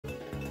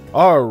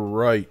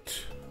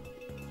Alright.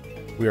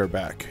 We are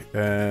back.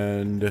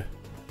 And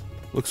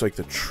looks like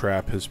the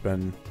trap has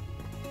been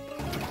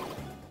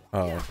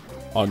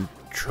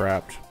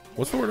untrapped.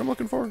 What's the word I'm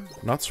looking for?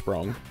 Not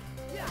sprung.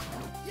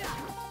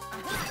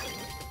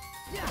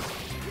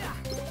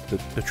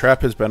 The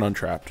trap has been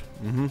untrapped.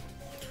 Mm-hmm.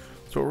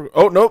 So we're,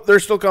 oh nope, they're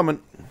still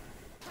coming.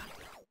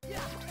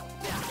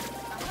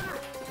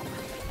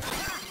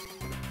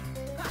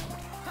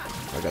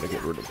 I gotta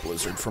get rid of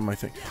Blizzard from my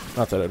thing.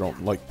 Not that I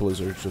don't like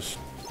Blizzard, just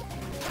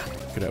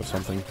could have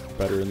something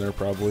better in there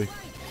probably.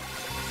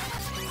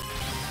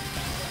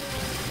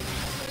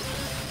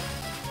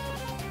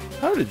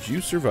 How did you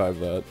survive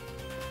that?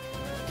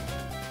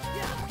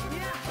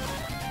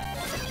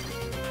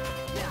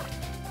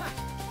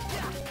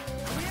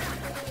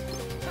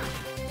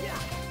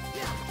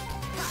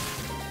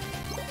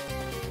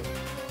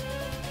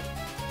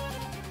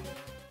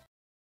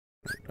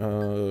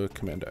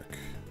 Command deck.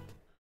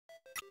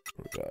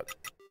 What we got?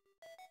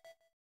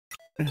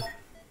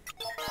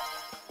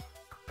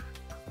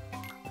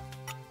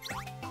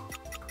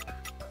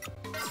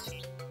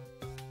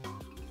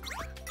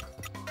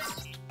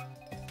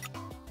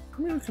 I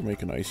mean, we can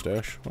make an ice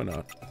dash. Why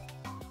not?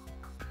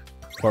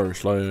 Fire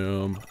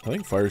Slam. I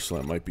think Fire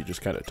Slam might be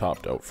just kind of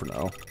topped out for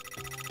now.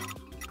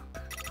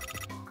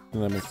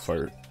 And then make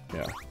fire.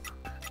 Yeah.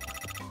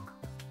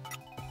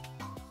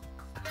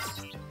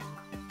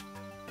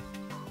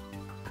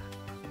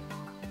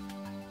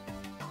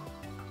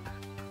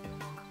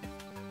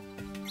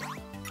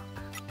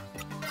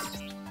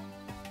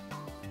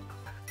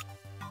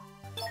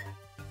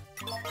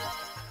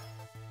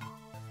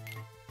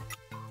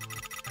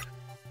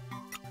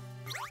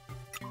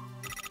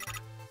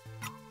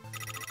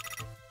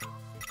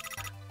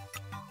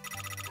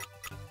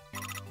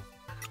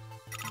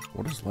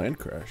 What is Land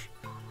Crash?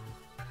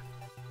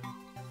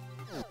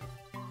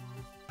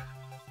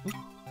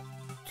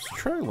 Let's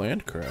try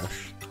Land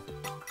Crash.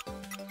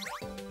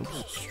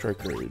 Oops,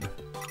 Strike Raid.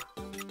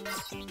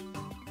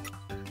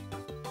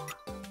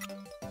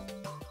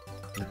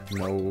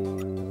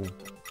 No.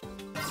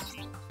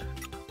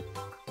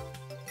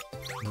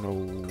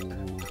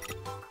 No.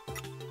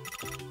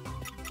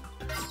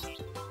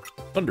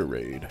 Thunder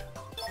Raid.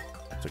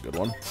 That's a good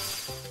one.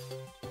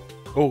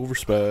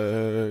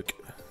 Overspec.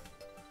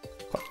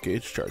 Hot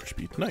gauge charge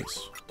speed.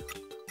 Nice.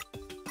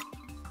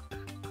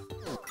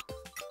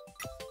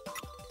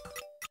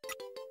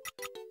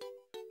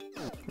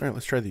 Alright,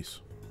 let's try these.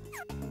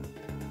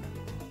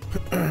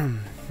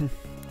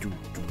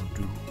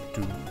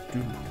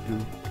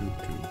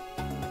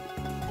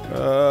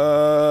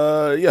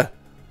 Yeah.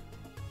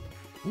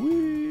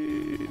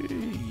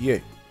 Whee!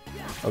 Yay.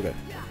 Okay.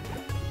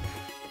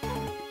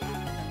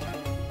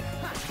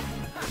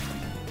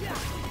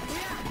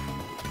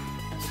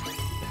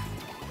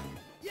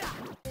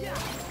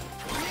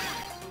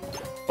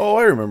 Oh,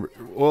 I remember.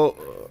 Well,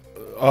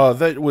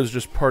 that was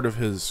just part of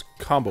his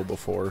combo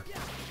before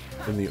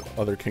in the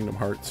other Kingdom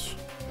Hearts.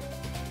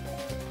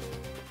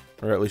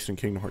 Or at least in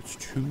Kingdom Hearts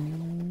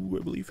 2,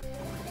 I believe.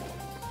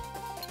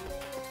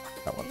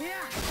 That one.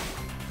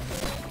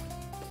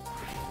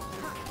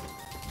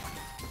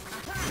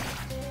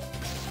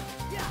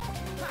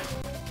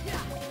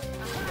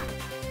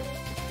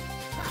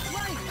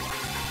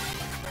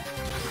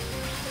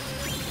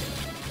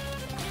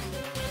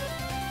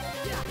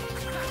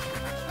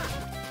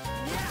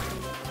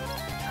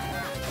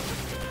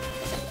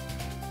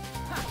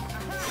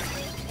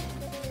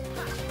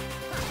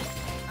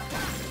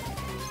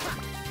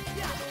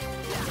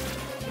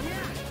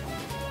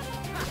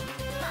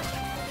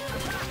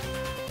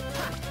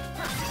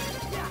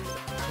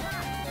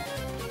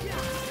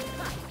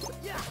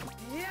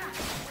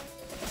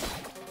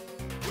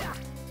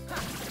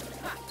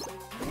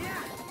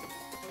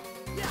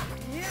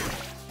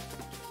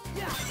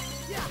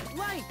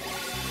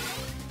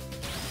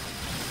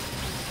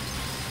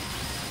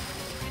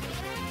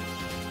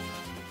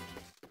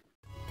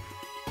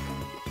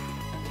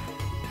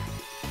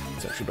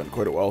 It's actually been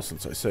quite a while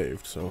since I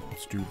saved, so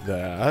let's do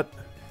that.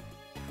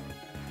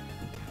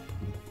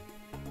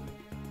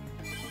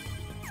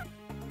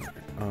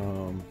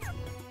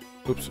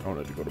 Oops, I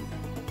wanted to go to...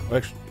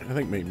 Actually, I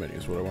think main menu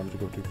is what I wanted to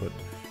go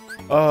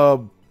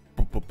to,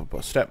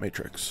 but... Stat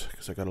Matrix,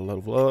 because I gotta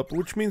level up,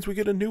 which means we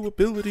get a new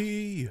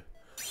ability!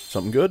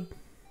 Something good?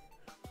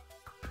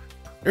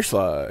 Air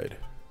Slide!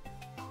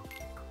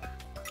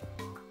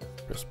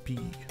 Press B.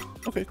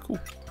 Okay, cool.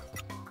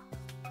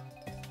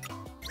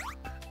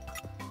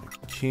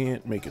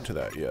 Can't make it to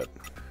that yet.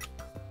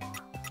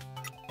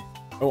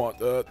 I want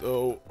that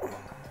though.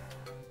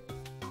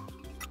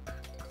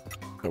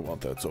 I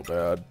want that so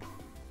bad.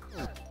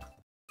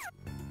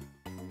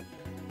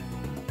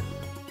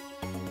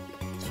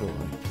 So,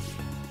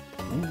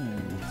 ooh,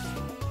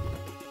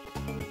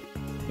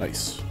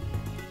 nice.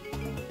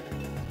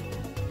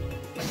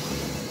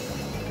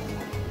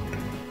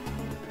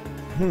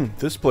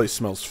 This place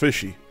smells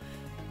fishy,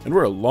 and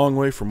we're a long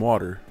way from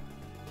water.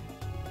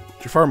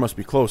 Jafar must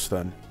be close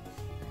then.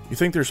 You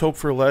think there's hope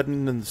for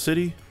Aladdin in the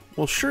city?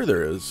 Well, sure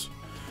there is.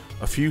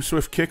 A few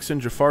swift kicks in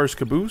Jafar's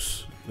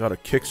caboose, Got a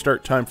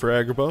kickstart time for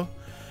Agrabah.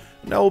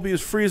 Now we'll be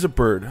as free as a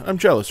bird. I'm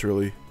jealous,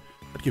 really.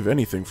 I'd give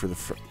anything for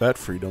that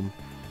freedom.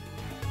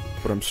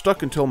 But I'm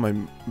stuck until my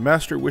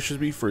master wishes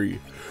me free.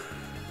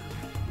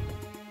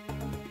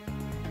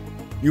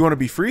 You want to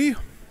be free?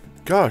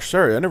 Gosh,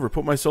 sorry, I never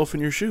put myself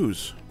in your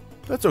shoes.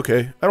 That's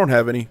okay, I don't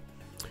have any.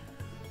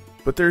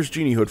 But there's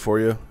Genie Hood for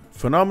you.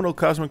 Phenomenal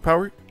cosmic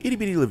power, itty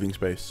bitty living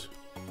space.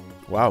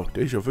 Wow,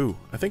 deja vu.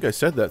 I think I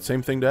said that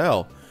same thing to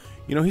Al.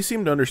 You know, he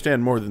seemed to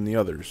understand more than the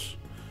others.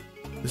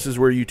 This is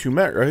where you two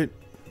met, right?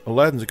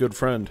 Aladdin's a good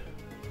friend.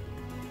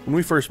 When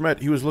we first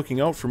met, he was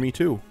looking out for me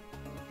too.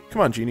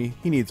 Come on, Genie,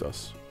 he needs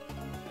us.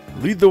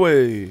 Lead the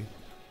way!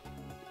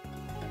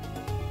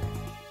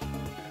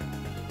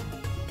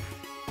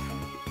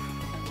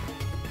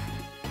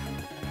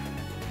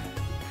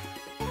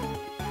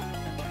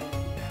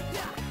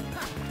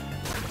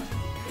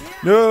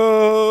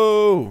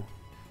 No!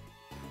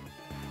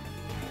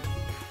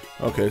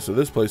 Okay, so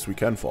this place we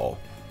can fall.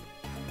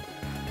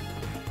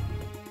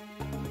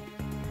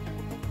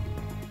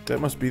 That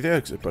must be the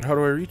exit, but how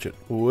do I reach it?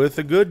 With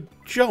a good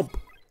jump!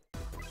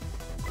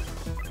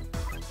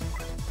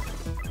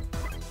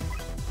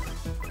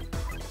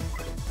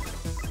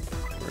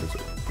 Where is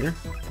it? Here?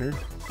 Here?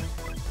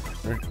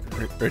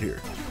 Right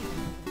here.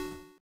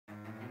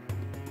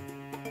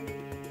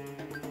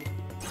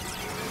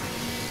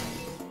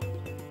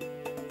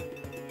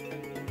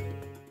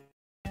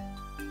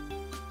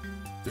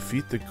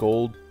 Defeat the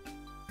gold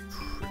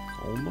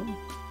tricholma?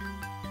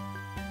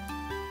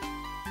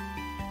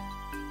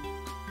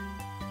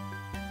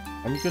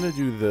 I'm gonna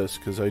do this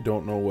because I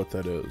don't know what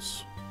that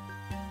is.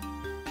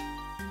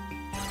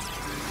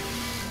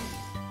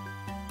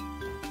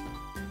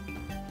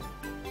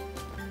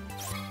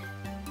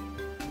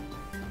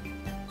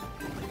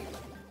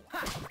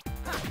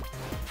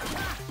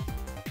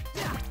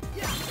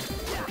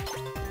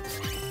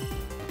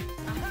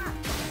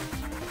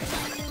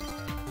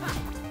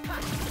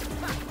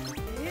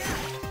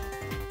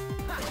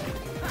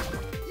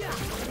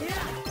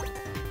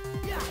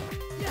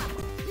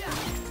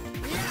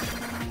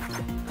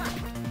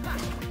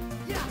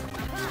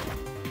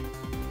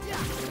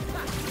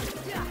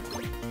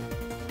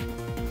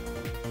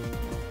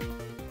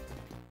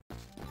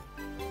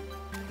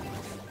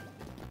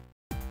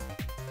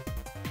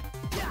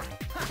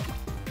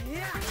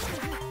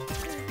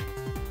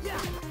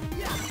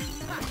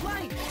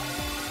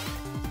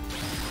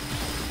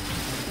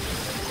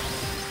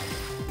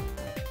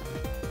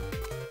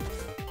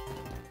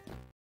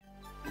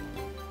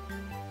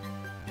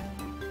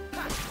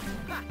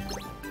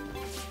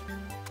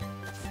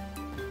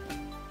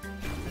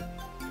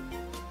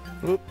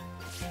 Oop.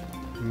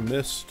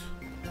 Missed.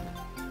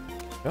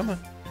 Come on.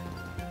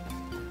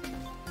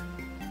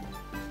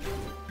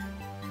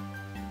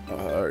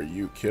 Are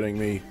you kidding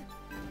me?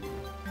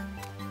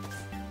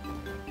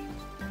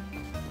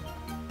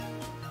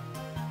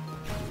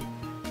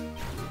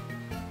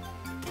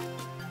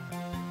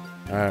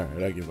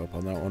 Alright, I give up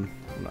on that one.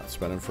 I'm not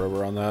spending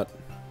forever on that.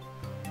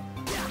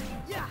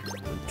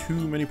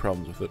 Too many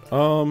problems with it.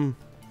 Well,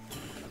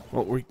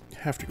 we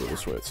have to go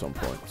this way at some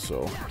point,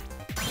 so...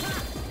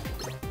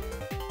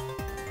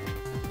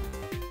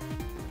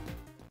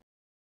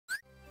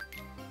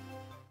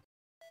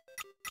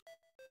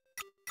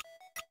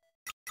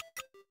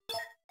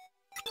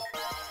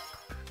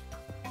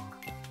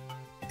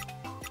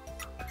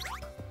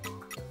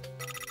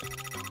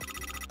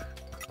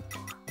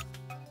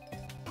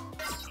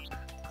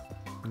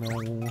 No. I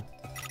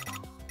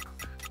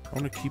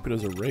want to keep it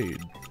as a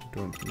raid. Do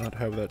I not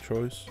have that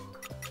choice?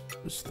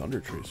 Where's Thunder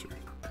Tracer?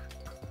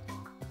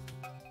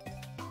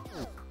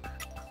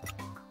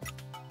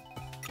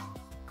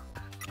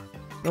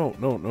 No,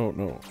 no, no,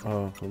 no.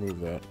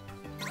 Remove that.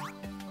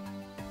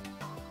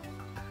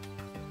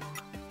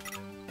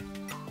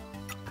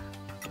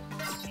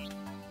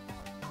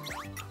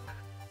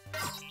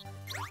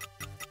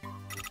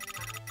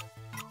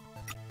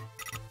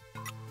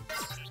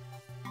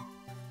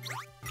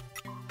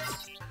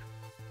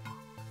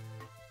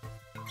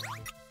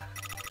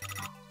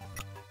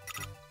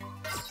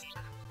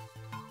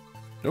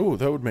 Oh,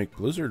 that would make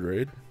Blizzard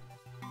Raid.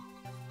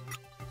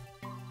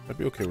 I'd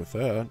be okay with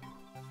that.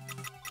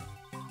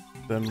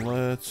 Then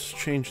let's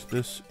change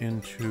this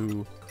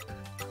into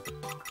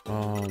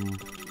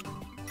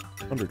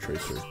Thunder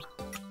Tracer.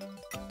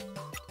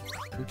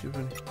 Give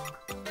any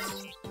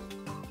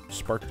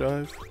Spark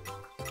Dive,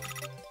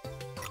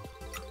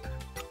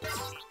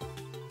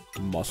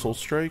 Muscle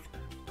Strike,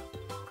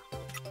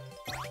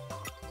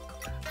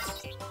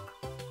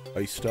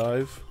 Ice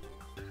Dive.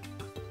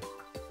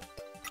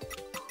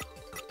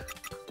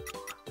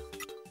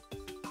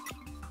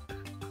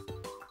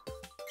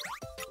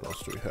 What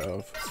else do we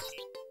have?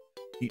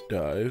 Heat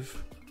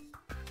Dive.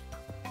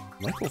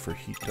 Might go for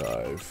Heat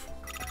Dive.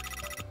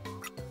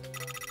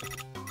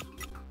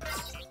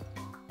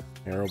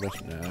 Arrow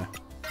Bust, nah.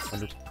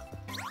 Under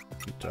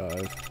Heat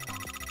Dive.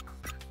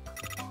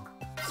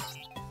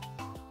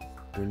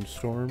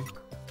 Windstorm.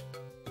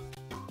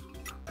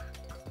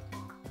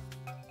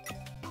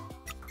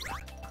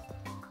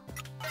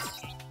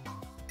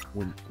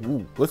 Wind.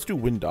 Ooh, let's do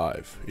wind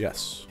dive.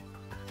 Yes.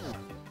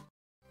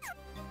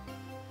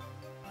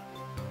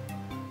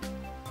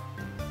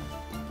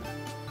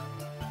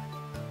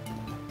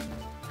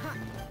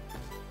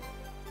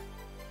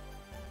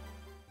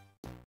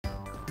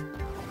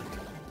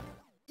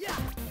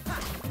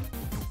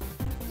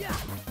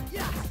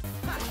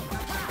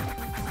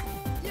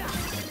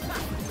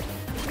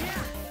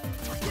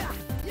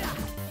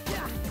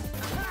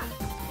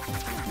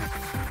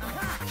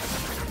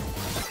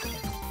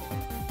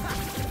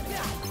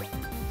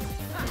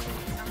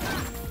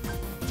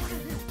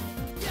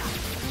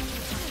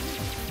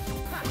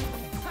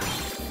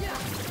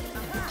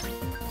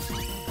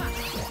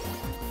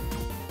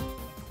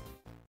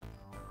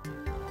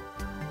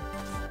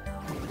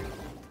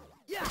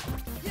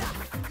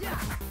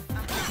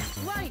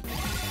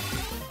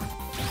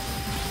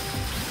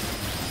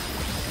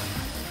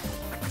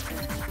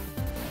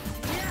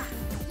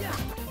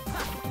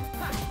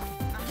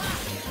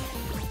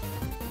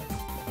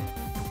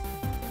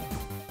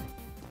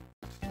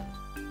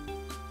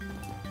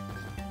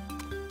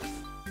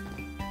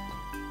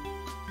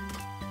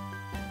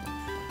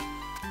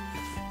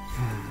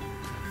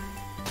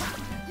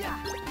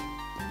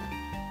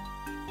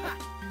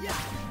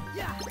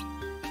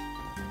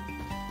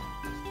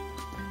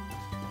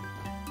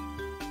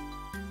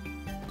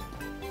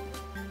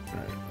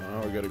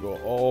 Now we gotta go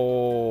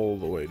all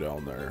the way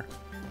down there.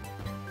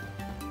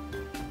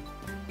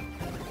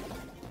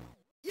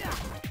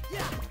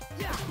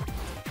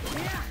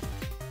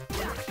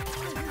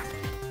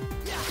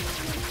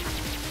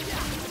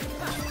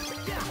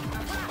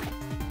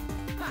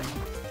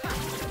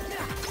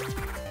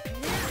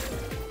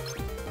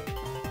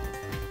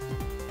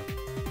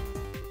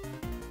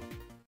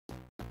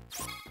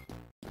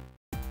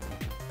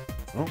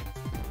 Oh,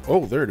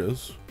 oh, there it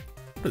is.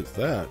 What is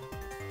that?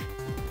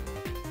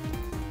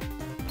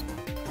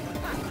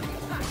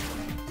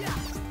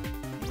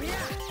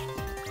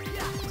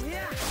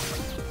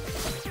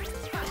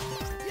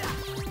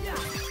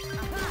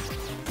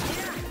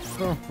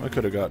 Oh, I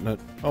could have gotten it.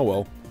 Oh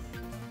well.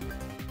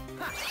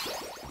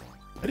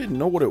 I didn't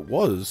know what it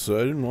was, so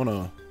I didn't want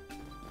to...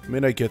 I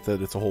mean, I get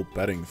that it's a whole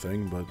betting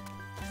thing, but...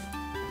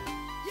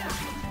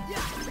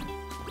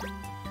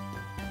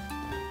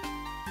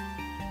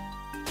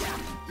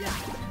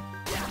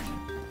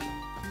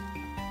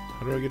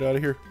 How do I get out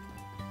of here?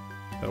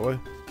 That way?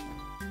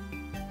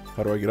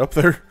 How do I get up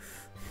there?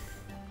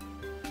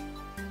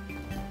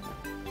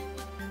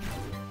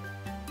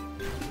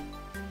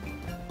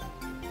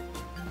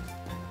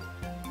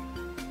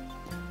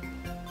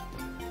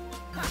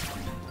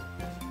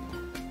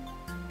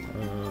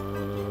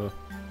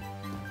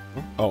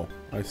 Oh,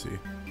 I see.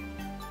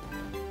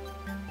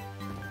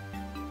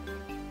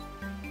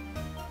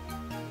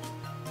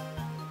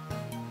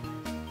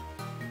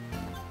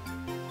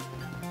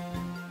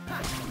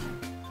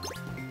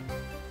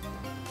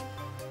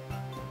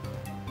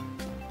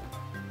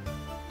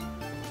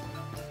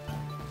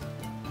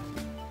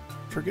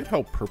 Forget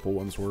how purple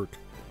ones work.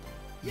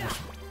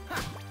 Just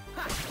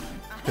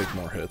take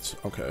more hits.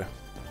 Okay.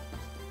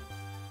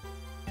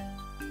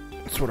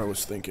 That's what I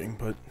was thinking,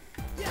 but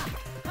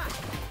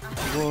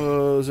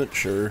wasn't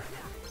sure.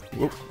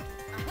 Whoop.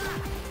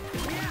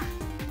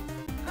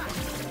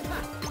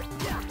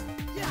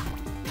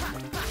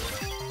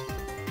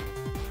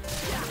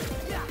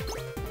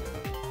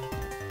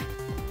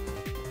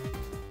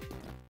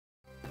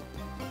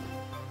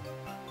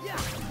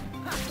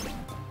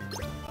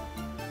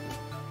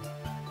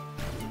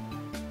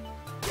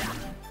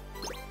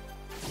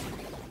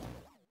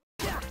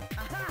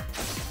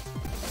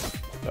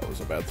 That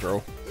was a bad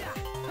throw.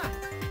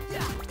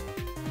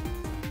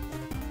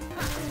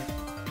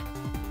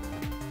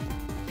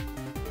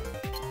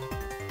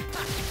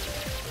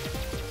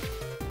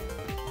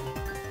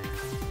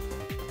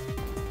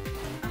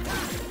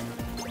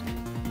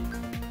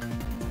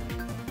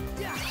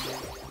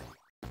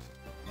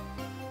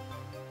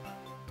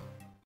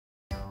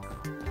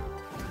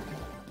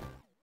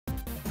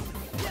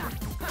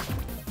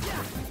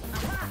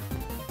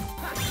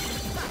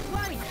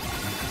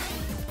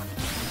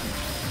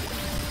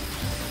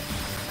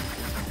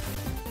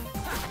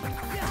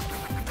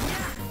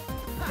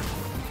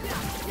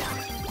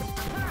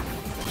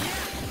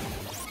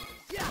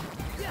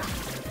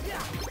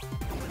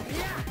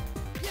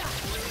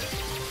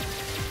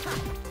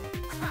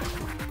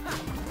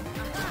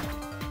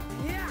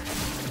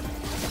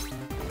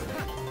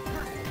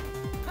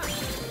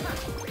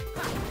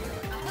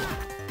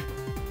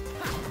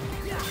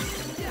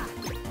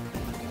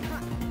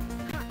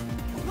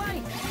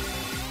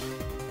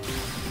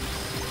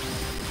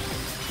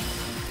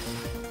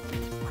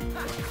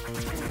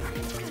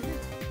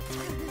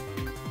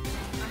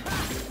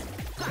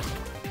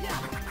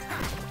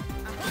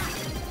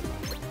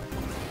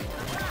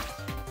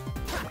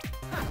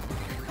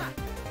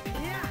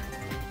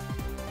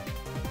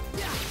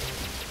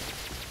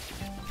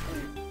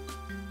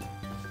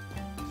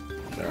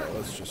 Alright,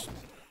 let's just...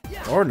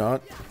 Or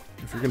not.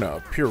 If you're gonna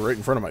appear right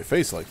in front of my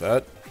face like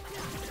that.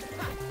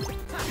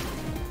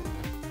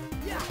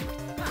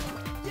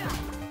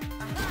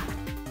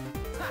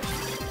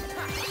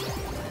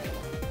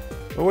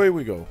 Away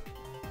we go.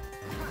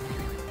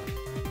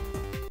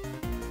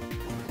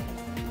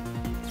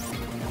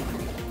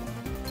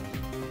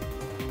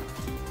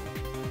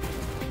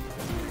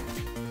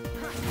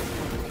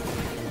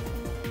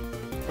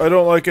 I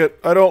don't like it.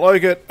 I don't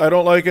like it. I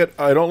don't like it.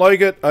 I don't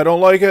like it. I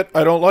don't like it.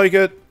 I don't like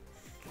it.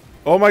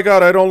 Oh my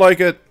god, I don't like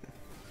it.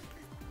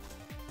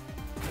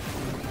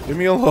 Leave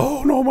me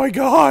alone. Oh my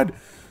god.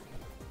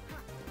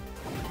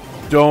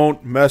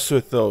 Don't mess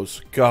with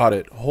those. Got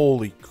it.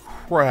 Holy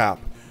crap.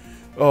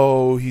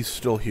 Oh, he's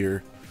still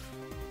here.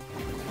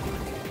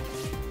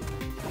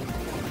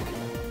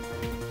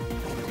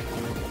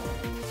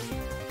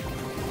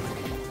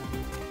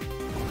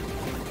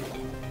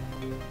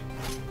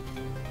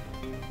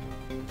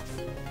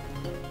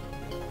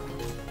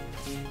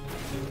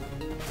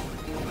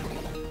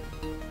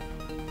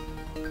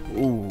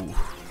 Ooh.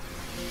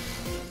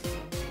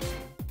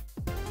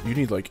 You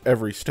need like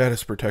every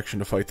status protection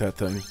to fight that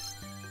thing.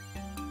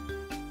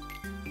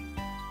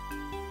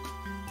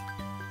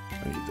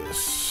 I need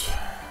this.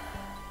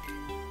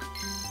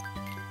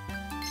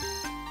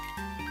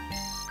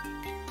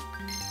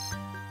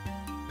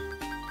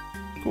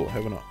 Cool, I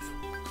have enough.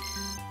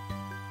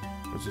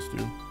 What does this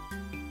do?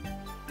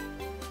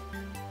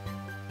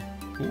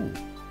 Ooh.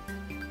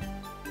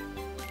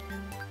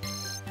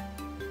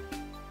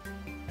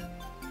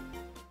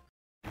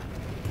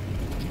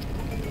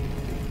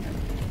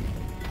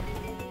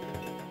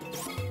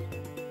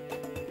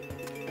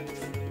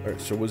 Alright,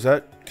 so was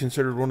that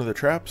considered one of the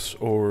traps,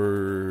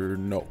 or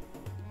no?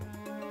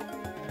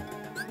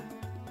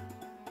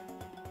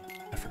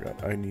 I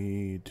forgot. I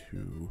need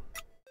to...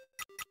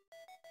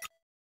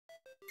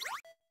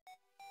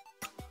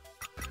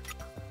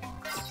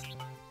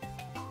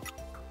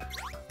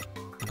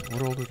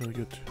 What all did I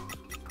get?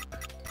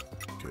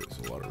 Okay, there's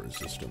a lot of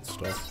resistance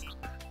stuff.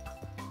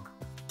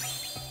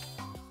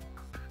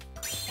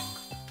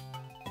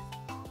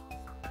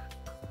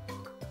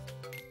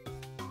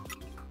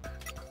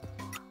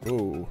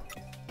 Oh.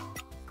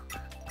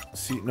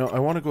 See, no, I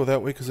want to go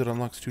that way because it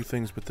unlocks two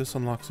things, but this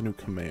unlocks a new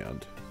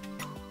command.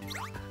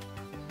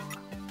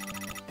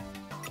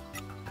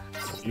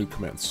 New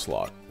command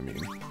slot, I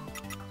mean.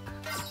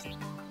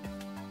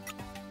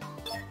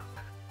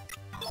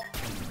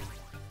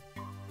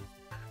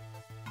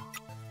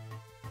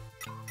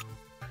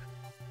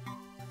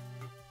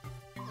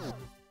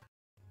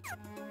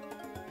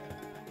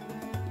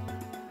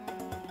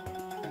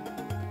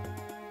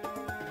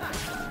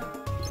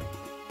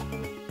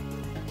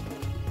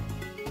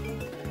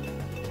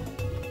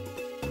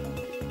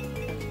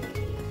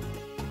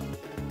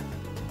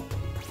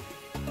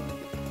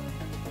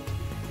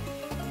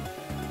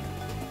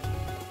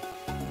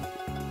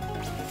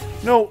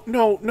 No,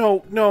 no,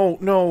 no, no,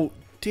 no.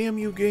 Damn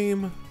you,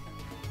 game.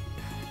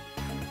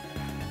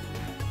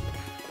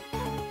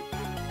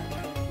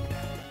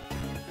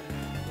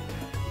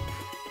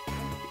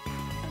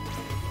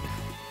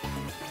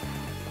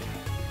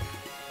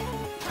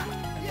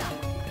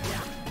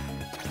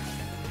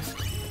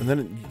 And then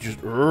it just...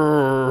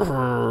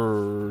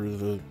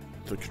 the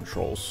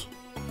controls.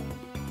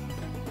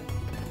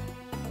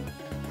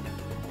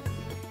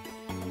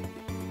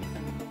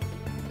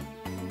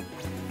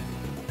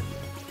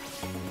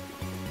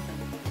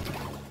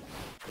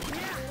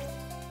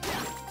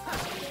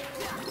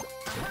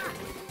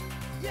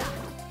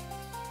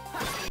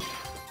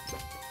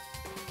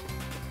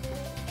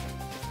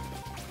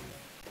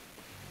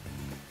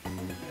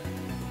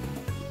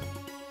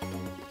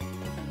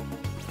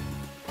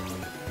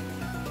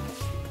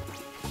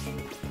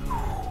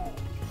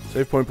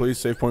 Save point, please.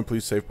 Save point,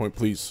 please. Save point,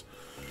 please.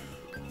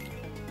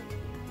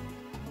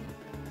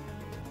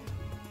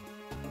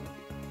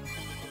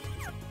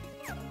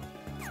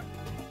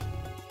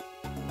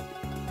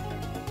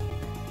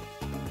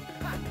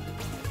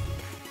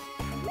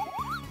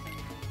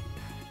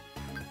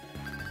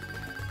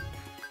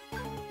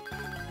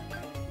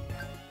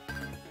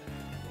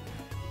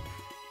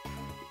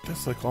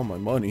 That's like all my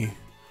money.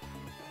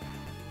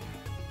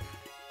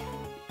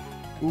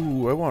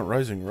 Ooh, I want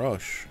Rising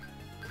Rush.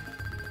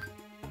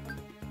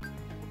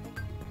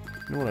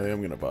 You know what I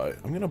am gonna buy?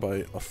 I'm gonna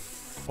buy a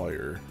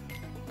fire.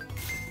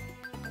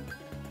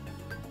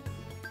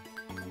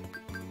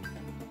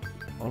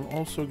 I'm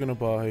also gonna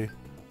buy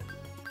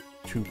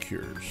 2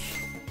 cures.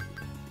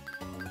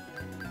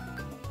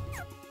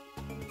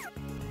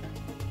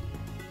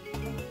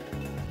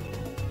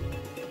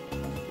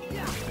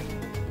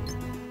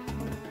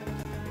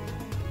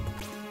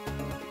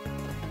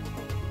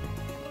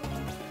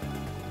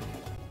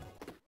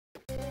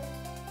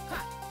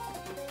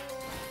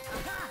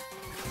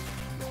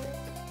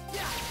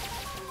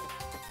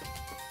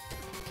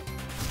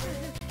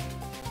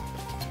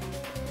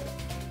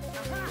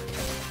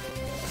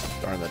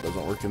 Darn, that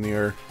doesn't work in the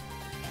air.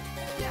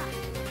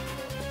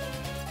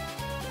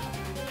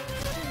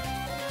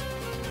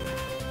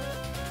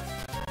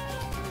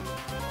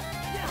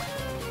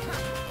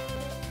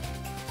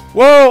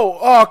 Whoa!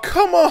 Oh,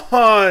 come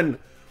on!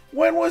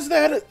 When was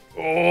that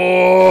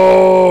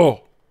oh!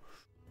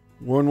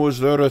 When was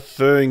that a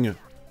thing?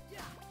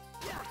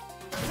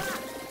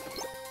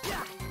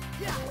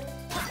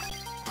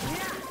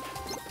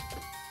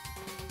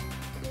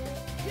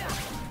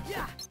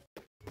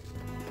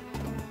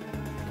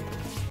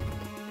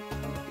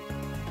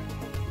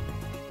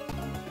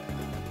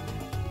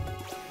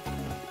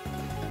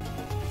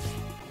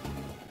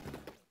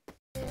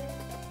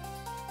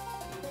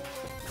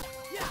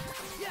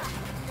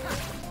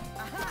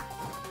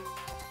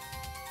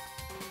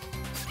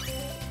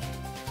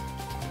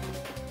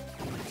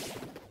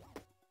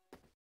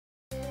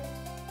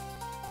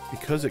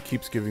 Because it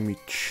keeps giving me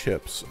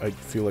chips, I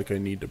feel like I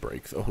need to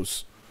break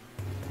those.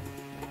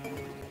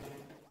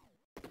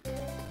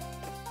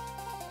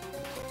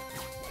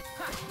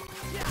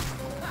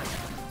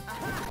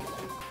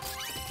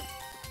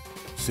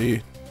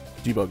 See?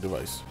 Debug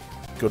device.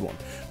 Good one.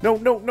 No,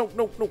 no, no,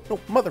 no, no, no,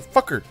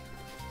 motherfucker!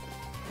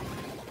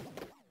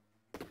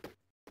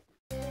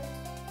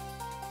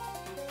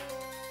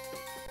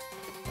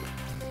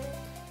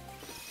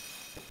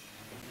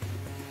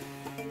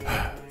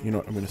 You know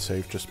what, I'm gonna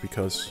save just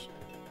because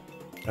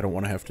I don't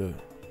want to have to...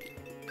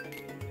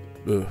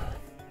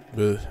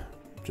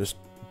 just...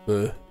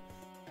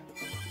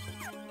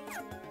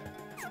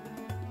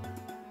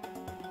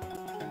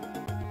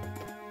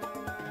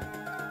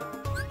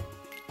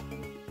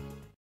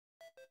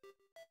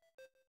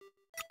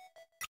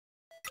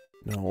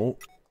 No.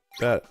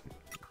 That...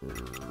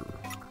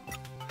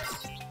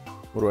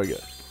 What do I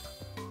get?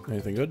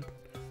 Anything good?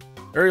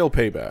 Aerial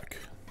payback.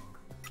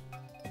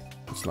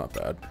 It's not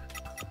bad.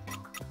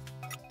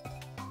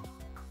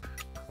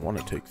 I want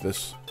to take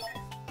this.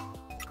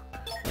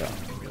 Yeah,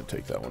 I'm going to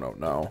take that one out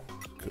now,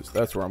 because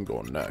that's where I'm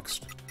going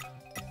next.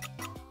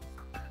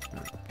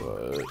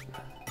 But...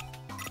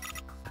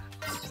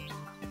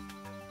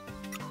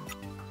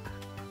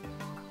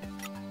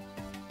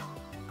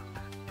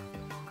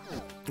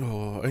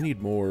 Oh, I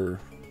need more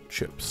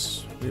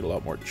chips. I need a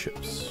lot more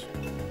chips.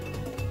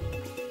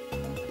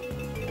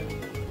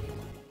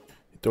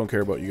 Don't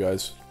care about you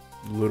guys.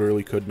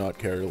 Literally could not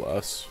care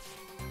less.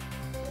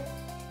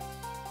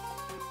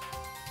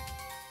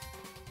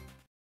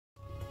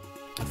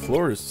 The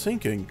floor is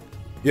sinking.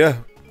 Yeah.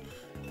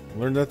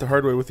 Learned that the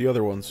hard way with the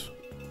other ones.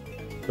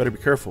 Better be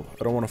careful.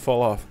 I don't want to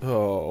fall off.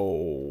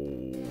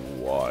 Oh,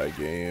 why,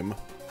 game?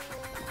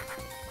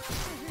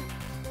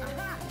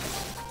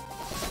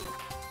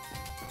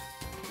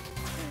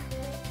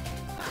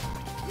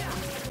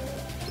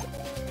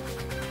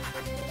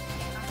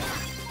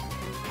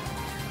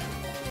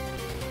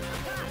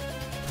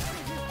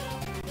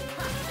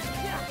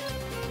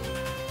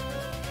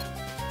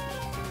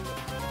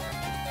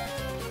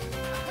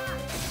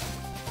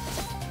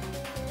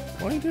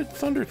 Why did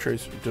Thunder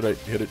Tracer... Did I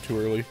hit it too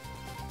early?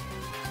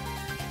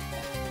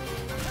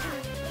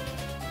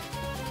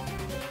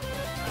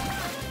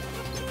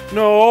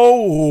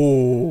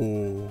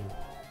 No!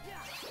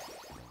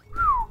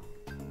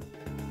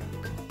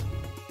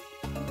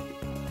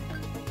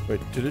 Wait,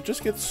 did it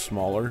just get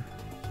smaller?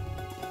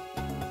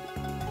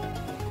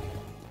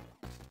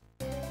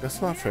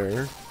 That's not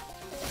fair.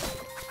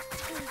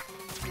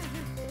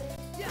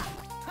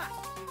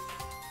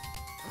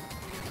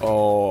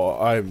 Oh,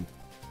 I'm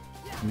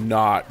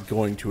not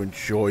going to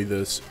enjoy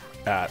this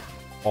at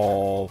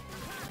all.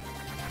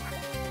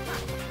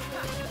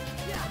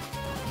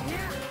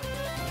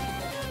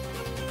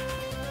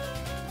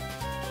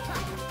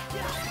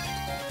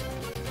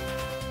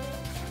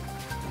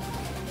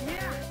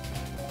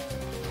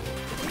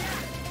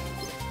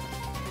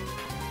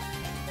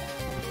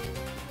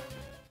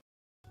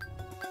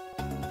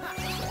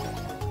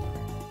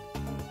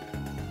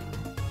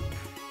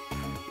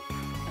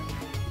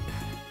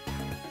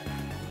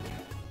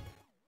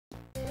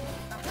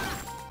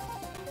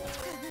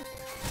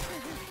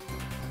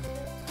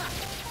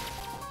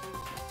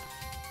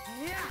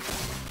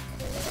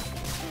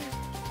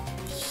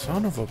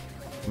 Son of a...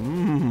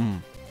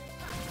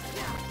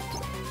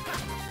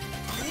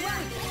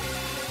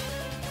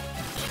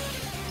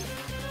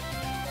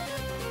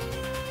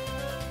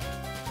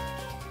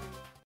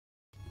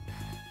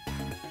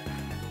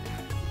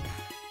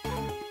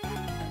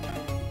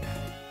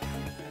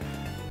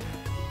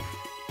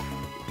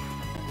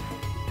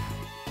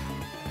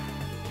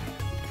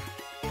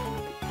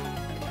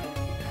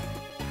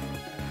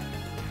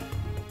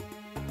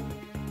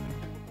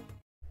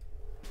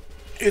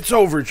 It's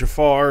over,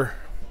 Jafar.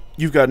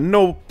 You've got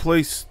no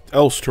place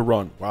else to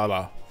run.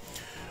 Voila.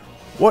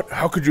 What?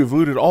 How could you have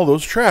eluded all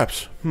those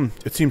traps?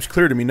 It seems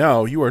clear to me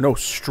now. You are no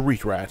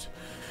street rat.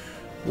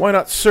 Why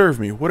not serve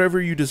me? Whatever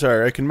you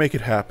desire, I can make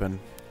it happen.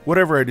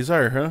 Whatever I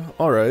desire, huh?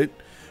 Alright.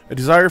 I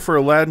desire for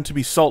Aladdin to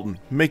be Sultan.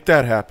 Make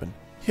that happen.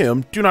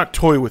 Him? Do not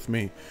toy with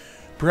me.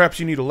 Perhaps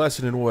you need a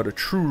lesson in what a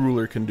true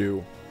ruler can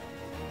do.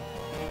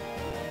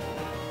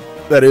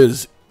 That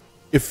is,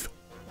 if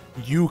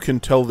you can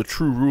tell the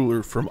true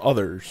ruler from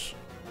others.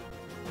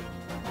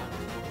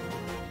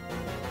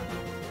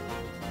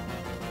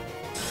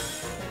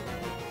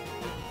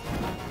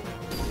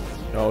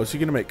 Oh, is he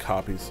gonna make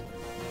copies?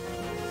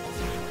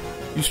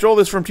 You stole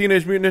this from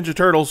Teenage Mutant Ninja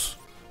Turtles.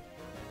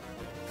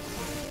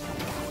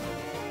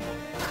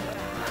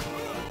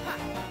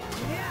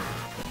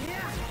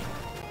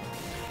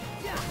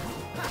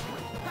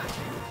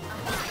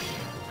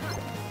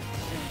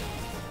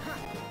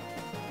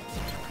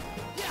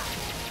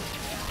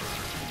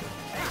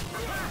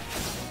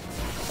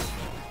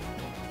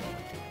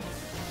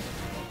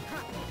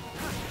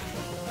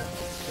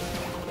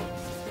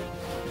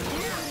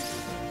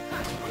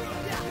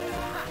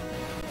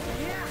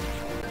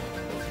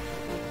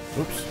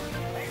 Oops.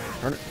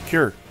 Darn it.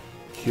 Cure.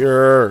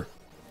 Cure.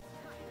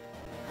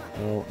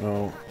 No,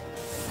 no.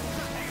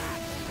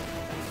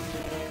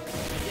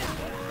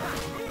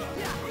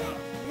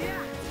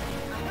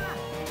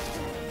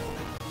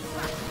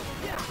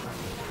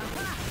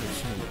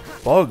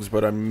 bugs,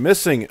 but I'm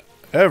missing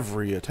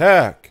every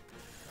attack.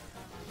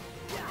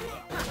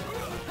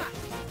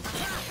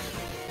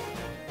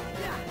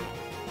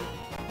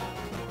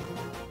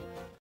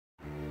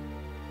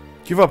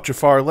 Give up,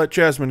 Jafar. Let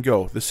Jasmine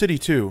go. The city,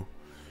 too.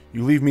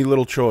 You leave me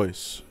little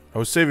choice. I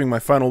was saving my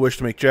final wish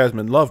to make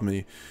Jasmine love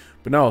me,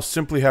 but now I'll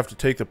simply have to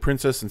take the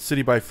princess and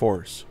city by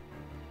force.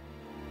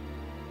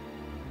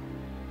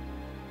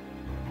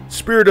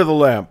 Spirit of the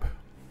Lamp,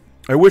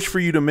 I wish for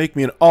you to make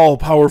me an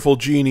all-powerful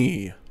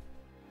genie.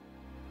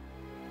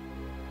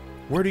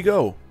 Where'd he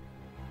go?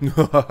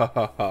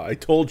 I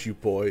told you,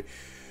 boy.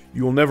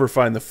 You will never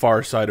find the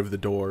far side of the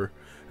door.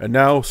 And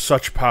now,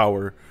 such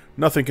power.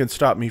 Nothing can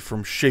stop me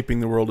from shaping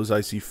the world as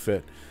I see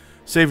fit.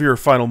 Save your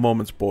final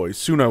moments, boys.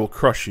 Soon I will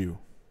crush you.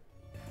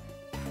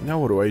 Now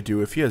what do I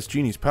do if he has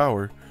Genie's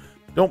power?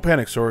 Don't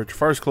panic, Sora.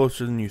 Jafar's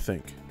closer than you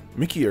think.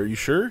 Mickey, are you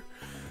sure?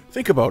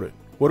 Think about it.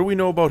 What do we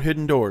know about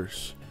hidden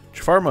doors?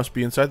 Jafar must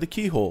be inside the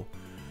keyhole.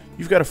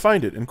 You've got to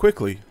find it, and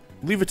quickly.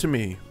 Leave it to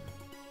me.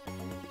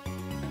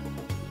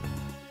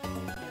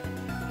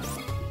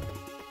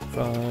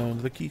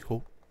 Find the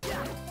keyhole.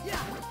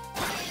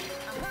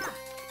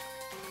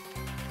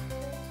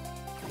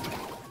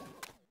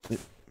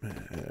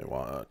 I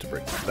want to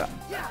break that.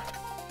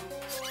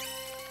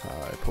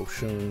 High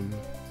potion.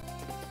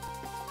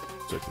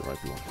 Looks like there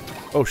might be one.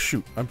 Oh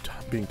shoot, I'm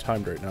being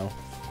timed right now.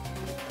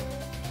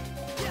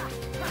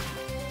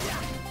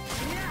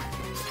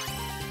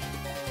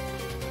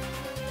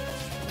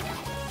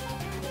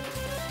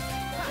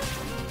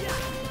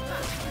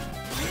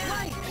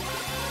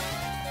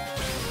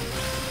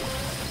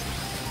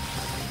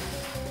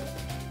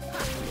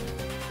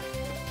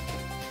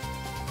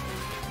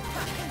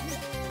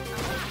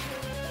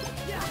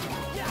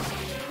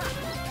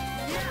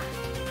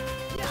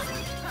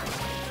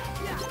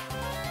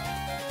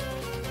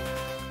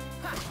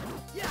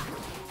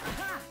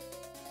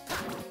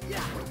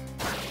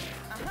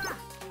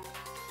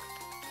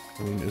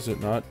 I mean, is it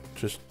not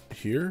just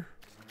here?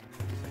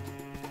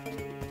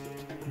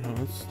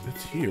 No,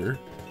 it's here.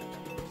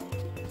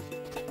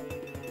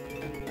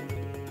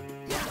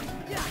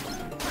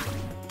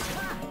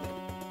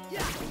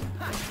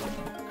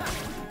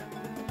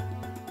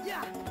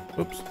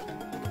 Oops.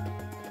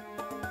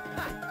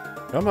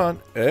 Come on,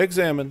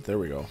 examine. There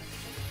we go.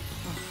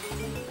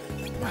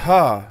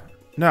 Ha!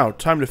 Now,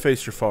 time to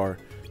face Jafar.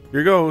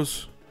 Here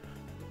goes.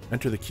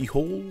 Enter the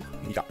keyhole.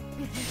 Yeah.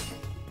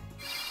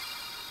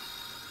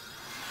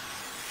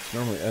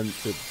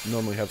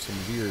 Normally have some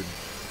weird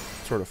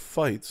sort of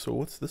fight, so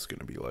what's this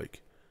gonna be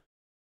like?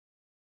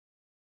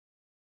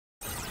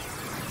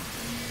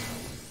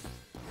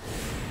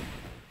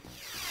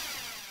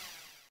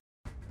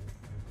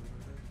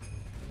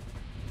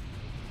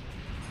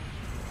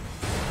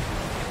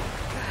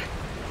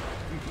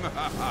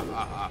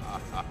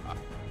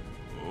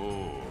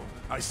 Oh,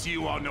 I see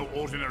you are no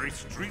ordinary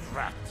street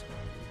rat.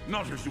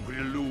 Not if you can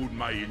elude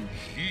my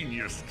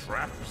ingenious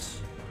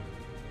traps.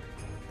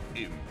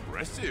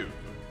 Impressive.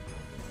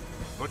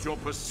 But your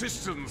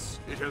persistence,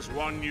 it has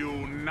won you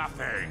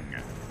nothing.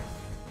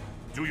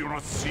 Do you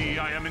not see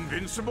I am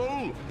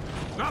invincible?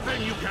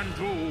 Nothing you can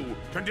do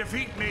can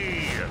defeat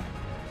me.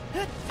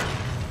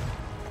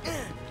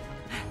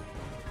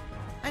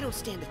 I don't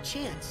stand a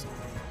chance.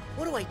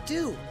 What do I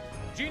do?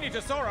 Genie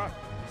to Sora!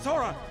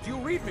 Sora, do you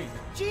read me?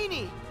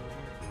 Genie!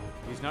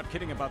 He's not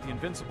kidding about the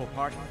invincible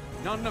part.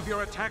 None of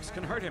your attacks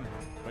can hurt him.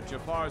 But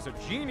Jafar's a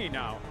genie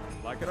now.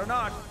 Like it or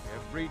not,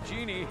 every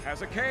genie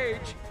has a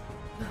cage.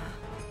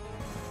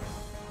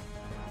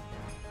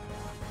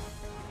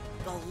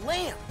 The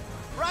lamp!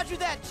 Roger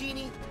that,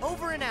 Genie.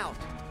 Over and out.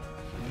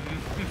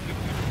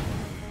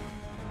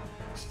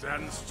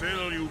 Stand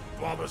still, you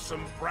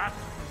bothersome brat.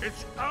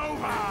 It's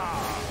over!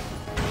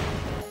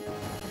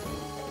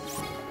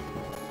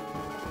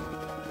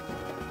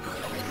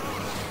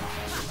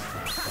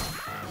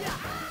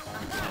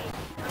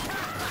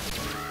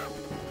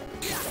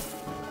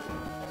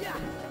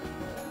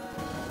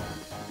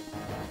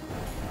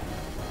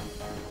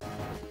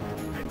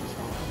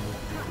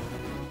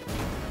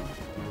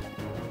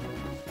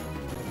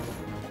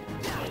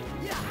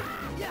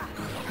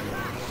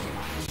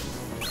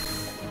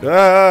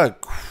 Ah,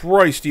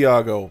 Christ,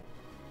 Iago.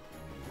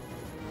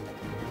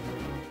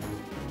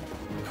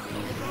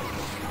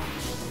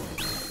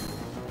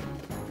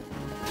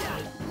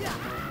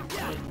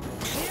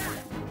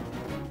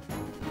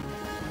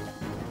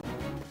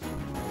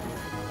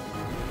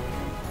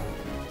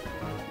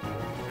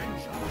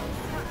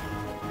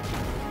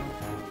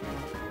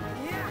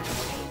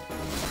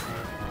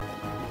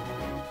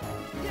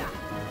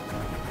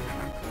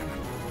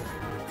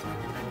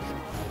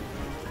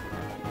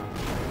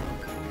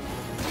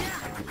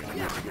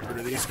 Get rid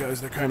of these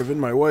guys, they're kind of in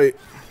my way.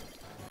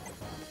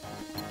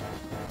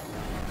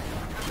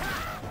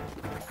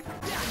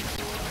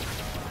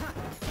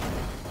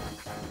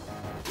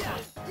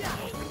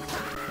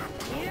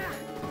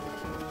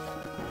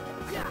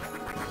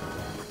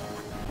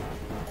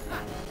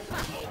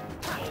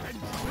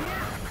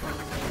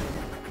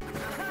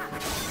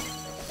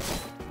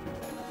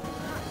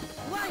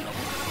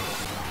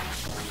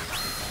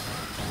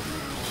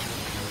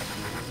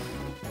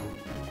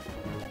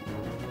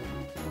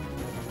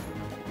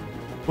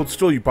 Hold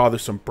still, you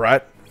bothersome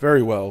brat.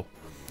 Very well.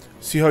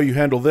 See how you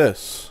handle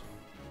this.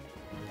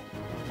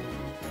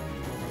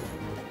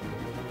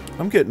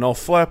 I'm getting all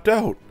flapped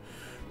out.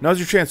 Now's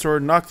your chance, Sora.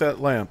 Knock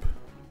that lamp.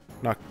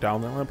 Knock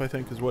down that lamp, I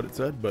think is what it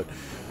said, but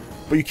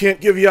you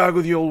can't give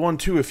Yago the old one,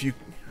 too, if you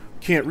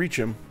can't reach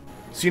him.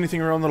 See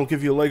anything around that'll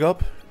give you a leg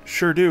up?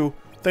 Sure do.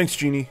 Thanks,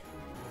 Genie.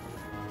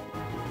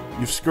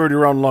 You've skirted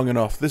around long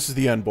enough. This is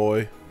the end,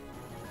 boy.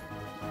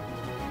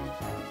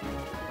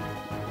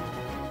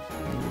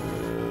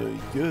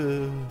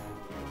 Yeah.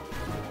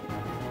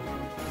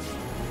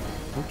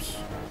 Oops.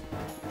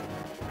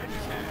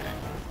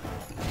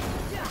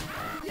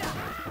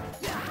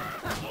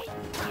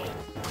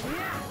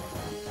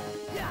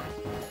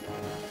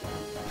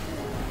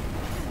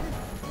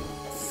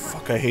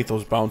 Fuck, I hate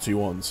those bouncy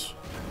ones.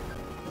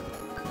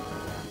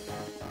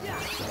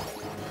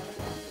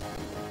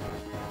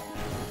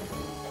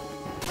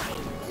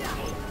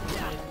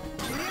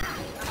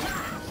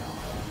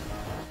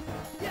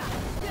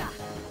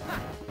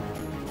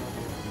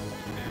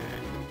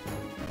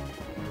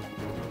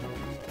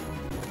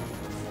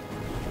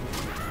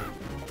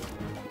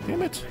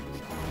 Damn it.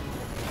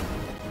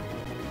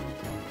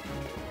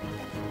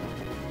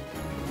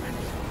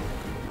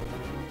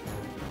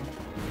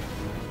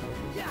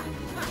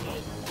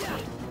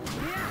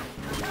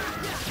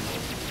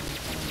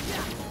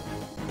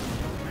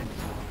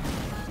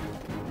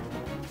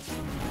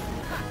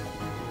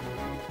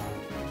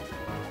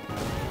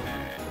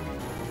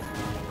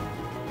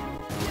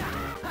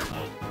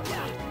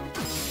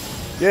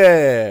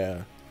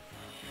 Yeah.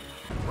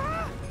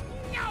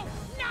 No,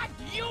 not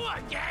you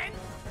again!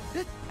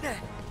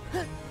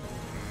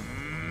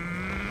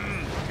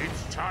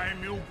 It's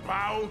time you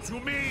bow to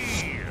me!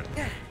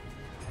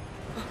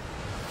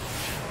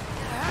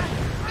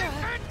 I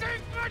can't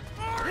take much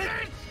more of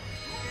this!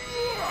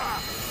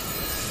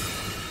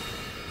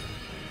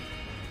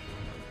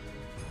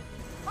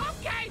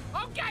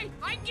 Okay,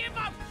 I give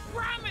up!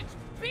 Promise!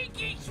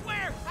 Pinky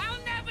swear!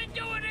 I'll never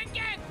do it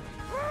again!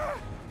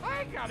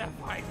 I gotta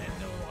find a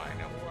new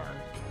line of work.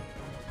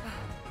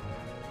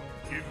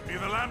 Give me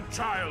the lamp,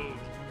 child!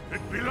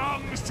 It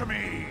belongs to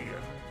me!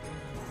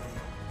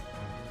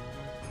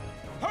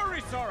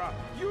 Hurry, Sora!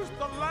 Use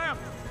the lamp!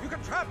 You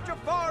can trap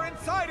Jafar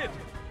inside it!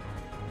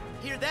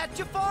 Hear that,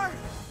 Jafar?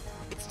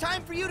 It's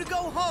time for you to go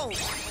home.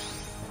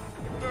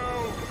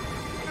 No!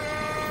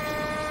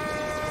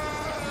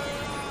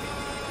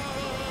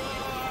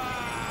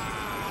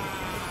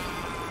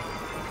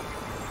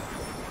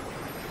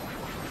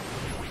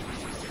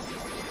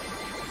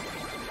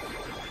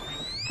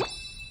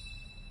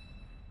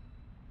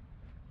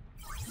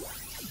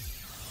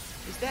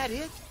 Is that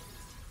it?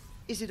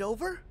 Is it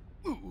over?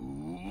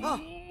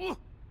 Ooh,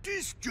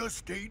 this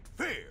just ain't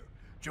fair.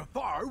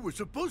 Jafar was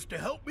supposed to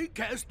help me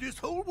cast this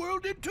whole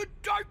world into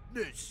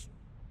darkness.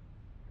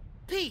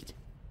 Pete,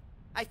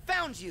 I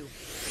found you.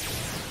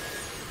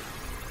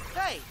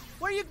 Hey,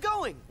 where are you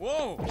going?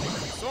 Whoa!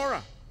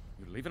 Sora!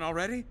 You leaving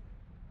already?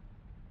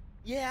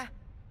 Yeah,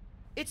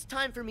 it's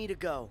time for me to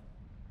go.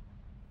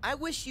 I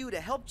wish you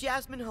to help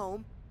Jasmine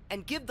home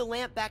and give the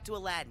lamp back to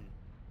Aladdin.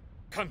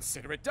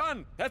 Consider it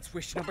done! That's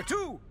wish number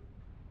 2!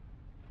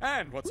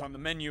 And what's on the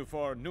menu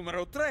for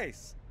numero 3?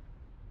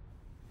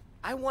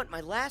 I want my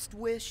last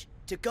wish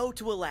to go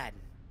to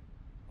Aladdin.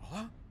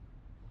 Huh?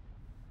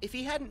 If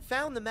he hadn't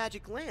found the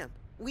magic lamp,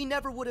 we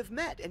never would have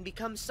met and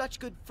become such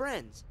good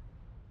friends.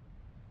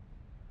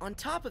 On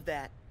top of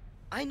that,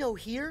 I know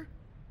here,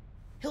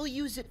 he'll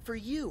use it for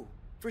you,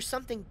 for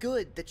something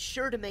good that's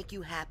sure to make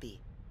you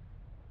happy.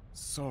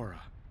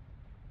 Sora.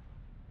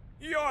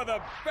 You're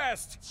the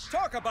best!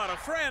 Talk about a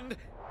friend!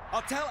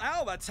 I'll tell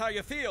Al that's how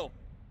you feel.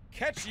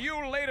 Catch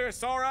you later,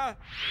 Sora!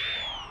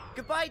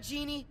 Goodbye,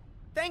 Genie.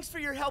 Thanks for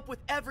your help with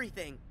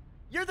everything.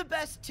 You're the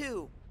best,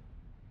 too.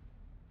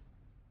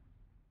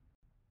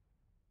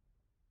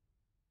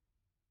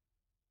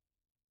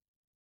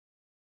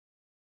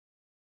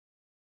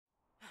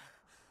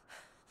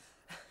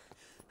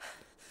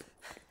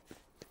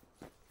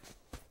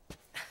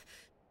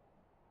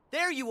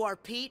 There you are,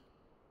 Pete.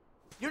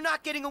 You're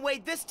not getting away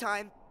this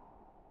time.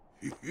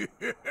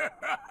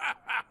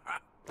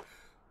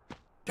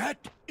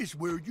 That is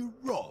where you're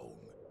wrong,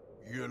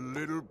 you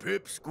little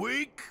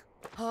pipsqueak.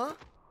 Huh?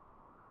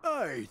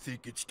 I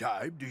think it's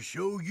time to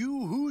show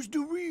you who's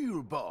the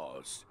real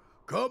boss.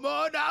 Come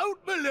on out,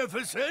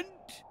 Maleficent!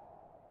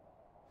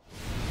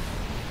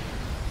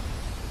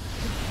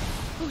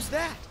 Who's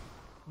that?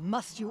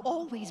 Must you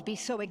always be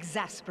so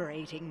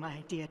exasperating,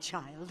 my dear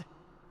child?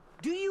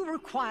 Do you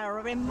require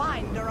a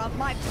reminder of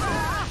my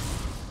past?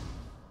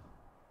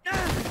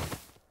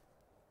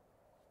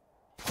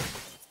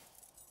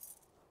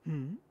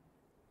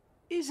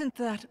 Isn't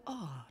that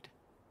odd?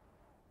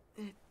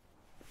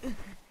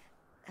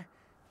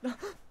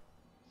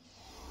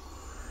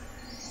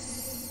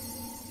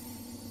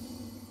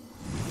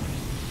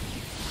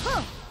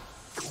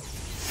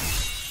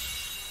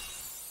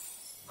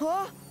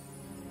 Huh?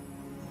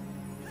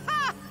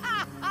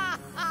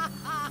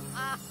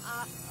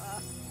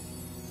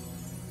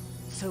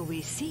 So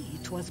we see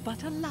 'twas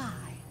but a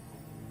lie.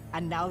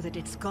 And now that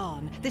it's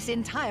gone, this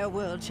entire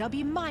world shall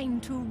be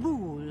mine to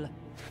rule.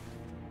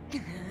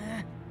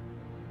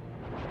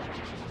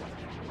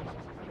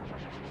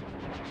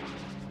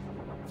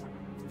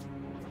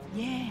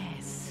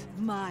 Yes,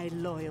 my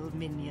loyal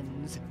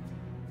minions.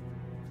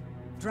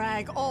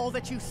 Drag all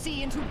that you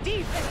see into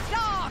deepest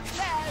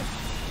darkness!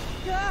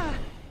 Ah!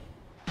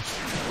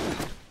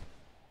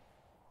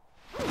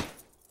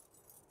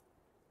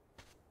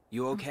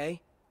 You okay?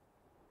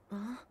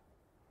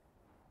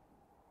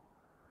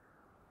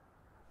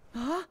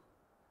 Huh?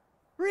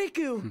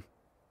 Riku!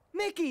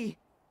 Mickey!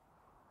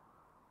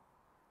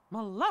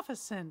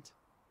 Maleficent!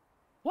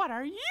 What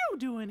are you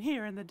doing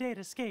here in the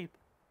Datascape?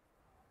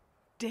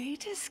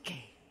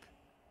 Datascape?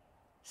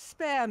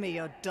 Spare me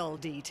your dull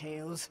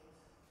details.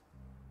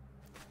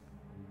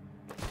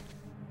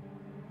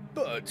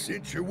 But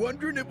since you're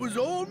wondering, it was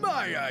all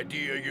my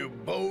idea, you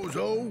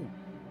bozo.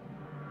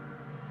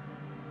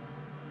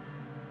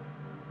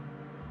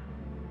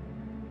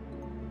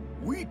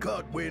 We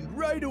caught wind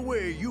right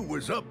away you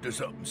was up to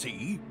something,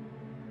 see?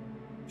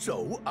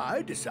 So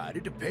I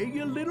decided to pay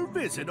you a little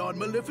visit on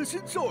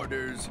Maleficent's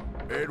orders.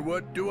 And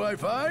what do I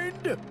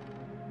find?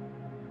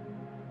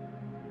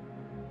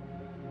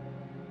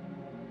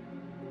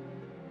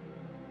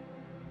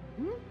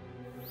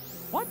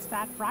 What's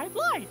that bright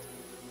light?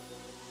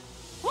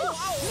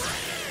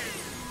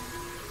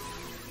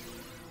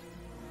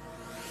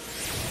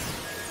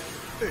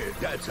 And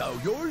that's how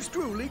yours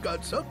truly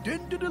got sucked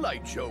into the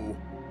light show.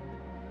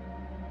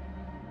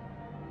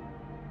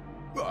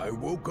 I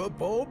woke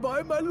up all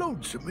by my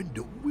lonesome in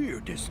the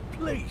weirdest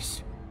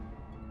place.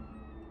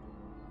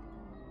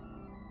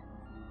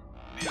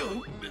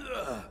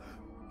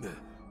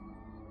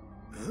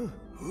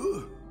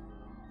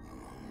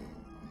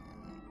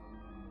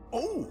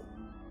 Oh!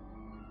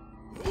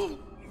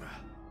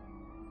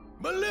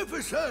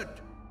 Maleficent!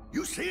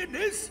 You seeing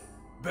this?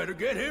 Better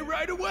get here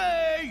right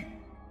away!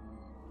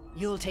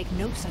 You'll take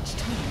no such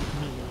time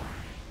with me.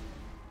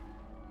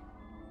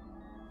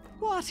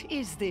 What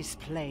is this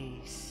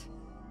place?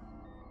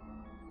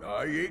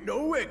 I ain't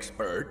no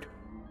expert,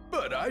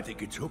 but I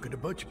think it's hooking a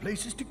bunch of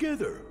places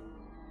together.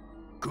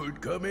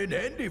 Could come in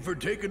handy for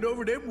taking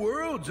over them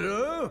worlds,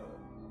 huh?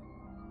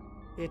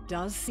 It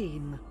does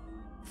seem.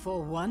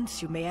 For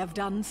once, you may have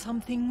done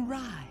something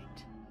right.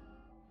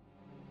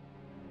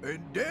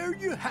 And there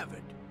you have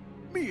it.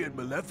 Me and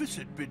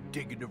Maleficent been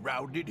digging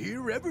around in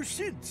here ever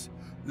since.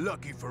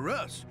 Lucky for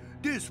us,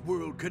 this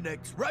world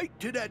connects right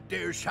to that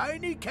there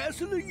shiny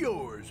castle of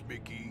yours,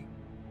 Mickey.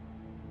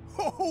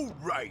 Oh,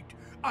 right.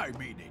 I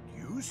mean, it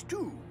used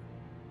to.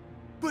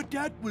 But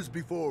that was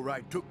before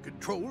I took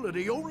control of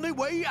the only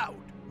way out,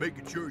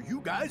 making sure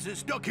you guys are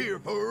stuck here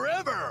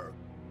forever.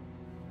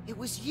 It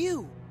was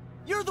you!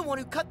 You're the one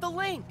who cut the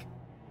link!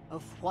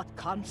 Of what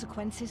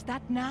consequence is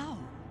that now?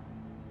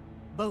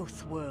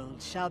 Both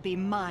worlds shall be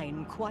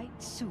mine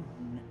quite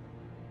soon.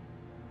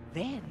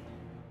 Then,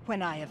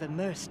 when I have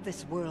immersed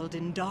this world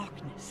in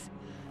darkness,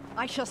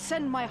 I shall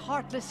send my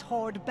heartless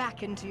horde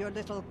back into your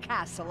little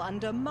castle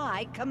under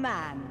my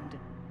command.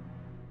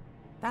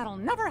 That'll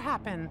never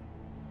happen.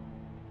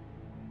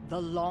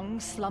 The long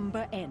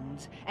slumber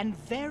ends, and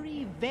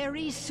very,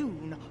 very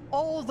soon,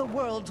 all the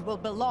worlds will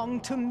belong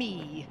to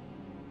me.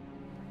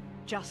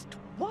 Just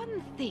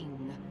one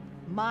thing.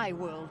 My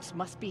worlds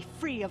must be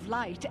free of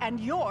light, and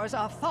yours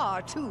are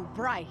far too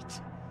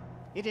bright.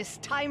 It is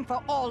time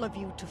for all of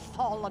you to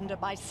fall under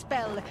my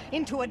spell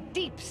into a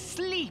deep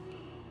sleep.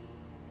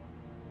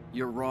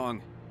 You're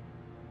wrong.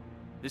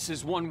 This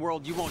is one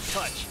world you won't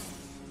touch.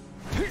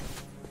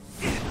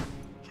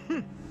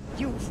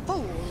 You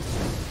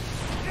fools!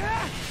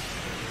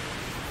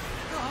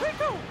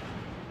 Riku!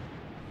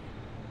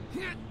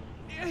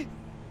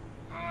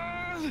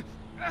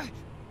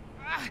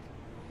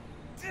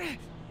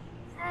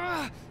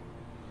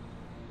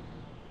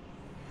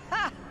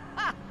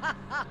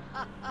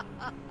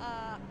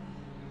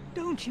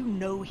 Don't you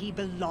know he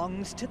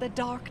belongs to the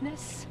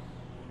darkness?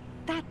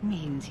 That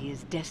means he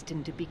is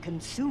destined to be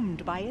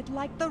consumed by it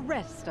like the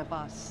rest of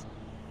us.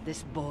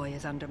 This boy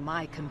is under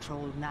my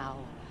control now.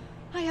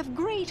 I have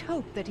great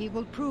hope that he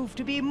will prove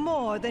to be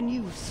more than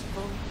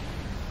useful.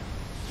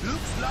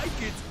 Looks like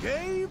it's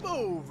game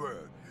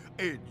over.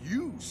 And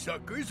you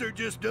suckers are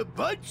just a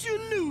bunch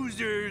of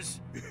losers.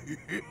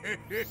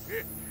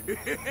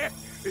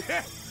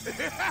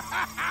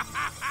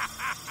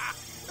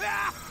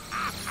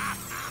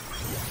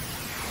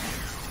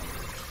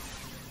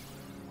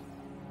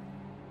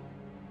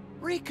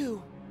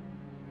 Riku!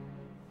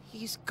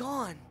 He's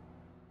gone.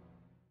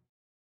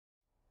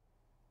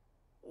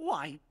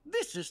 Why,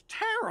 this is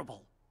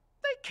terrible.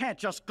 They can't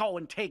just go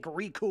and take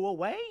Riku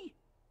away.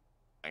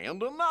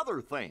 And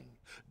another thing,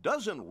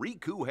 doesn't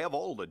Riku have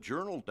all the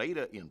journal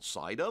data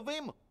inside of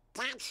him?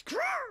 That's true.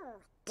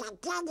 The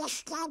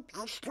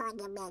Datascape is going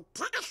to be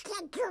cast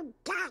into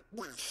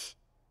darkness.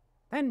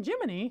 Then,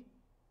 Jiminy,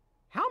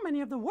 how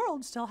many of the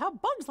worlds still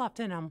have bugs left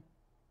in them?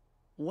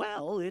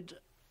 Well, it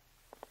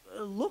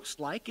looks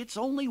like it's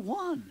only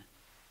one.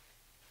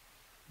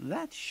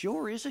 That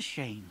sure is a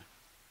shame.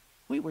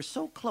 We were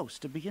so close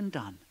to being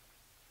done.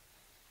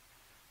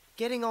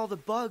 Getting all the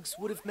bugs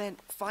would have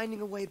meant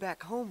finding a way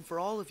back home for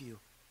all of you.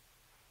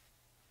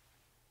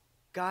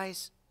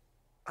 Guys,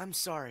 I'm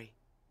sorry.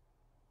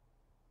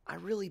 I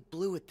really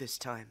blew it this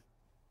time.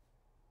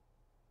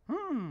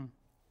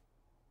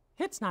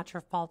 It's not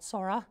your fault,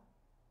 Sora.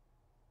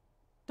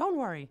 Don't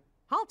worry.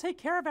 I'll take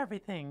care of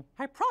everything.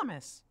 I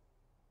promise.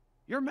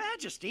 Your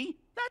Majesty,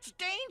 that's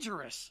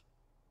dangerous.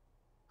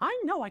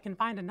 I know I can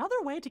find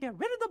another way to get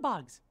rid of the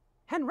bugs.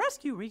 And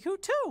rescue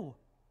Riku, too.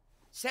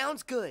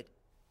 Sounds good.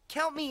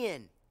 Count me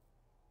in.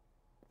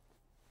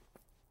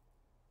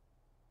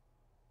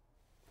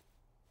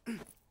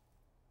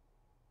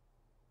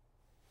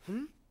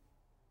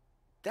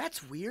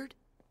 That's weird.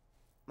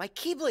 My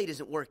Keyblade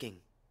isn't working.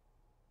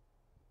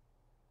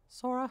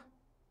 Sora,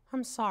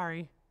 I'm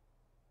sorry.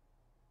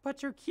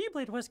 But your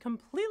Keyblade was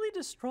completely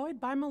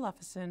destroyed by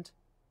Maleficent.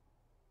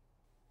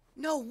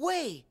 No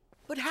way!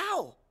 But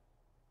how?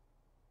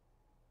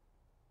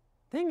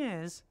 Thing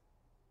is,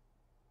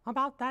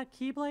 about that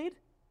Keyblade,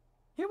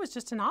 it was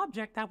just an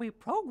object that we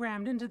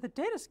programmed into the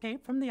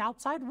datascape from the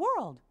outside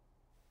world.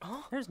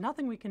 Huh? There's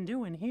nothing we can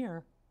do in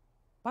here.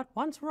 But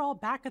once we're all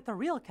back at the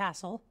real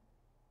castle,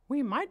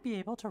 we might be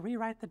able to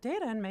rewrite the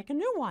data and make a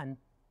new one.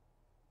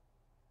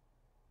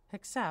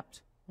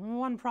 Except,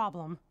 one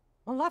problem.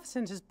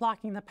 Maleficent is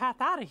blocking the path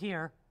out of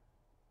here.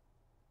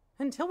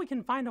 Until we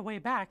can find a way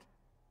back,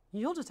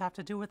 you'll just have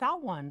to do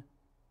without one.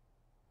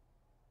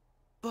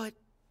 But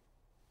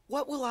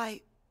what will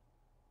I...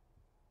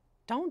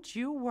 Don't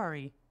you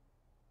worry.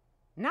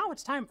 Now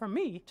it's time for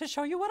me to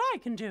show you what I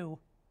can do.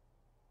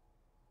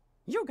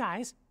 You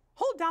guys,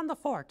 hold down the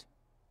fort.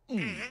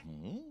 I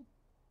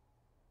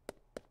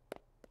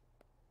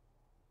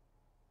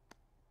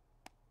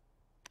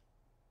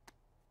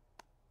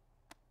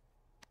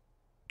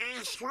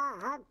sure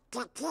hope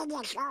the kid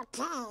is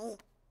okay.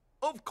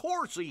 Of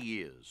course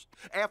he is.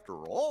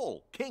 After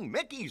all, King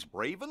Mickey's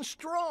brave and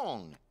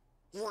strong.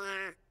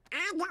 Yeah,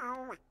 I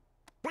know.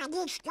 But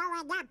he's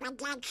going up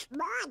against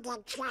more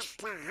than just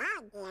the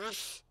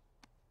homeless.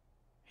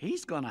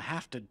 He's gonna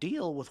have to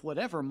deal with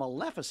whatever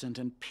Maleficent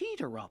and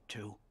Pete are up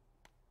to.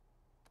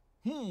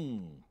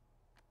 And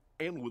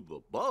with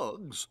the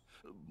bugs,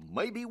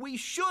 maybe we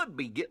should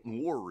be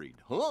getting worried,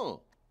 huh?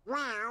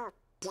 Well,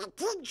 the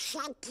kid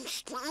said to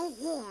stay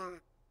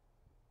here.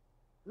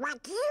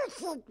 What do you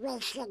think we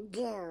should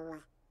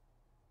do?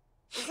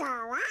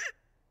 Sora?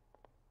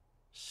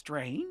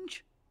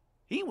 Strange.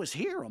 He was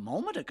here a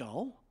moment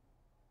ago.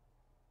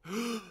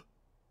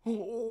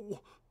 Oh,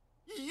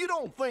 you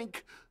don't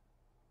think...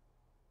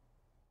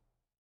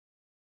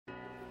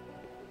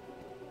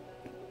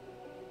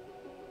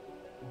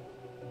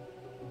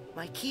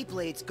 My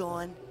Keyblade's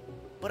gone,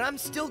 but I'm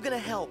still gonna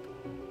help.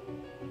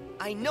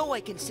 I know I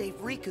can save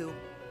Riku.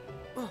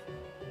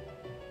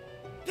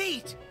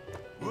 Pete!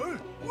 What?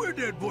 Where'd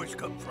that voice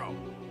come from?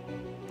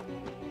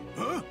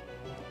 Huh?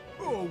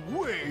 Oh,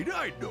 wait,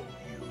 I know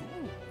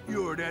you.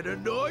 You're that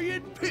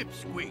annoying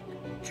pipsqueak.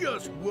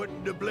 Just what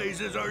in the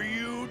blazes are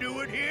you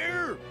doing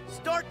here?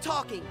 Start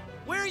talking.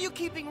 Where are you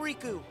keeping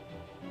Riku?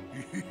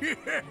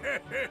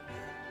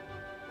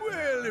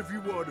 Well, if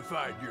you want to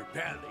find your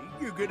pally,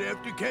 you're gonna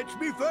have to catch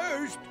me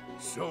first.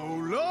 So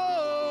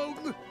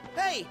long!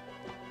 Hey!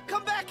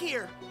 Come back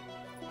here!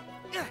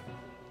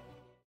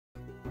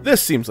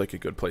 This seems like a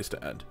good place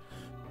to end.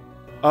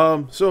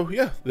 So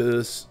yeah,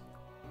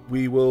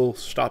 we will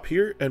stop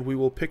here and we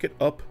will pick it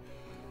up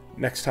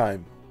next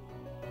time.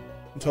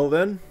 Until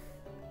then,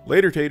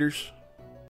 later taters.